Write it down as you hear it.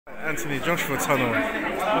Anthony Joshua tunnel.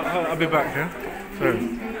 I'll be back, yeah? So,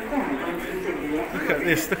 look at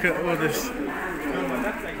this, look at all this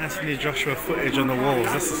Anthony Joshua footage on the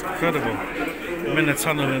walls. This is incredible. I'm in the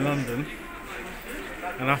tunnel in London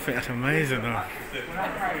and I think that's amazing though.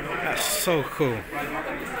 That's so cool.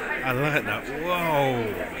 I like that. Whoa!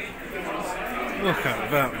 Look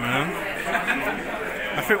at that, man.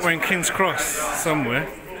 I think we're in King's Cross somewhere.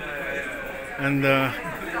 And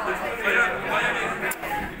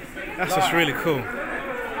that's just really cool.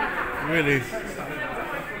 Really,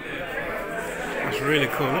 that's really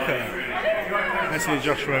cool. Look at that. Anthony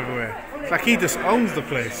Joshua everywhere. It's like he just owns the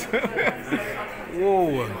place.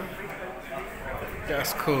 Whoa.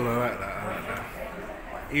 That's cool. I like that. I like that.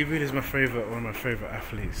 He really is my favourite, one of my favourite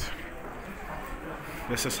athletes.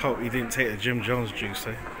 Let's just hope he didn't take the Jim Jones juice,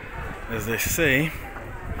 eh? As they say.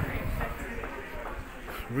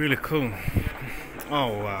 Really cool. Oh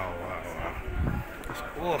wow, wow, wow. That's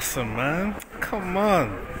awesome, man. Come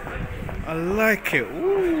on. I like it.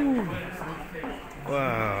 Woo.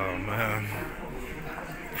 Wow, man.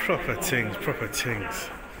 Proper things, proper things.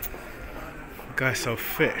 Guy's so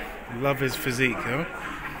fit. Love his physique, huh?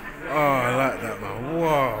 Oh, I like that, man.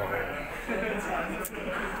 Whoa.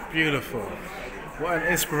 Beautiful. What an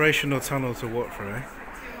inspirational tunnel to walk through, eh?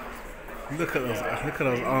 Look at those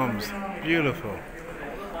arms. Beautiful.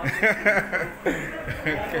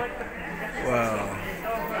 Wow.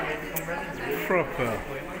 Proper.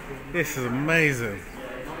 This is amazing.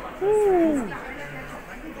 Woo.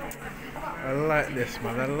 I like this,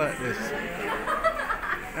 man. I like this.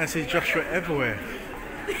 I see Joshua everywhere.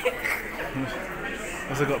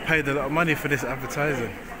 Because I got paid a lot of money for this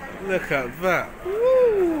advertising. Look at that.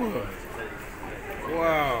 Woo.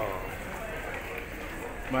 Wow.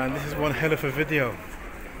 Man, this is one hell of a video.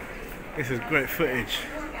 This is great footage.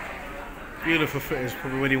 Beautiful footage,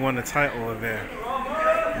 probably when he won the title over there.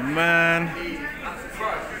 Man.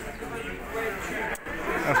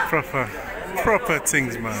 That's proper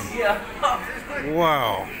things, man.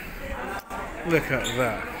 Wow. Look at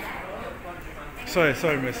that. Sorry,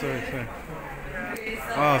 miss, sorry.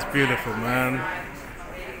 Oh, it's beautiful, man.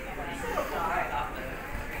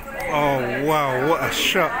 Oh, wow, what a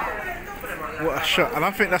shot. What a shot. And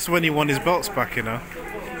I think that's when he won his belts back, you know.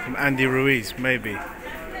 From Andy Ruiz, maybe.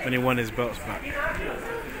 When he won his belts back.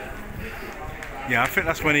 Yeah, I think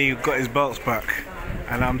that's when he got his belts back.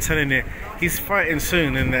 And I'm telling you, he's fighting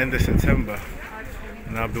soon in the end of September.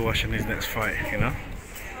 And I'll be watching his next fight, you know.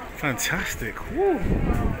 Fantastic. Woo.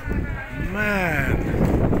 Man.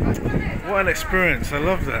 What an experience. I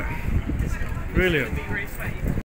love that. Brilliant.